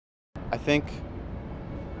I think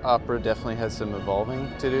opera definitely has some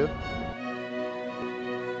evolving to do.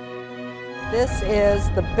 This is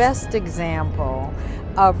the best example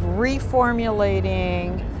of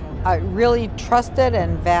reformulating a really trusted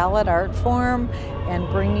and valid art form and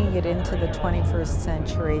bringing it into the 21st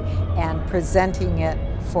century and presenting it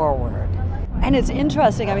forward. And it's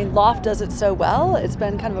interesting, I mean, Loft does it so well. It's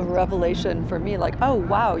been kind of a revelation for me, like, oh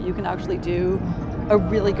wow, you can actually do a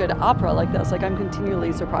really good opera like this. Like, I'm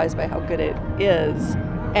continually surprised by how good it is,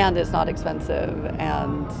 and it's not expensive,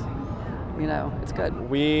 and you know, it's good.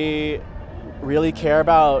 We really care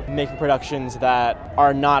about making productions that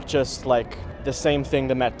are not just like the same thing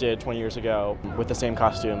the Met did 20 years ago with the same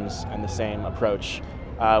costumes and the same approach.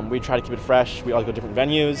 We try to keep it fresh. We all go to different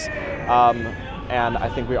venues, and I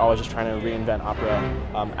think we're always just trying to reinvent opera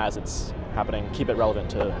as it's happening, keep it relevant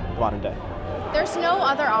to the modern day. There's no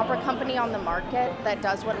other opera company on the market that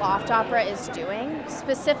does what LoftOpera is doing,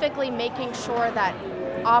 specifically making sure that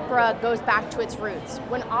opera goes back to its roots.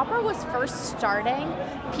 When opera was first starting,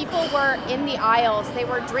 people were in the aisles, they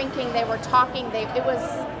were drinking, they were talking, it was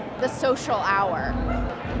the social hour.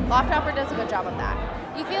 LoftOpera does a good job of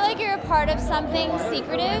that. You feel like you're a part of something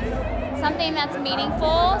secretive, something that's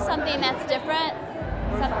meaningful, something that's different,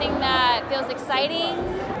 something that feels exciting.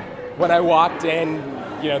 When I walked in,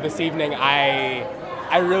 this evening, I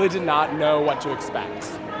really did not know what to expect.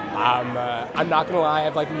 I'm not gonna lie,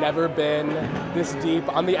 I've never been this deep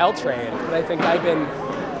on the L train, but I think I've been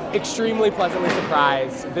extremely pleasantly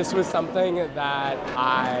surprised. This was something that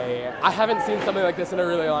I haven't seen something like this in a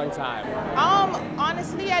really long time.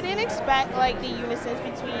 Honestly, I didn't expect the unison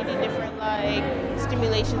between the different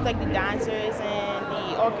stimulations, like the dancers and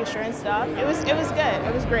the orchestra and stuff. It was good.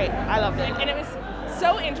 It was great. I loved it. And it was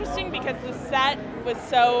so interesting because the set was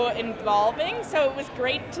so involving. So it was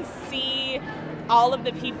great to see all of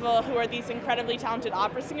the people who are these incredibly talented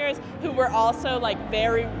opera singers who were also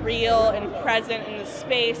very real and present in the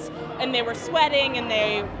space, and they were sweating and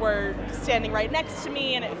they were standing right next to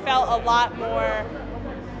me, and it felt a lot more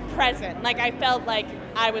present. I felt like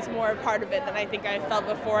I was more a part of it than I think I felt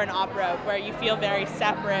before in opera, where you feel very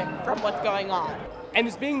separate from what's going on. And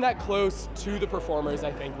just being that close to the performers,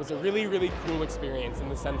 I think, was a really, really cool experience in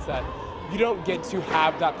the sense that you don't get to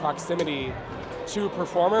have that proximity to a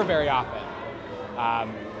performer very often.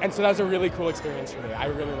 And so that was a really cool experience for me. I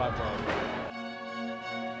really loved it.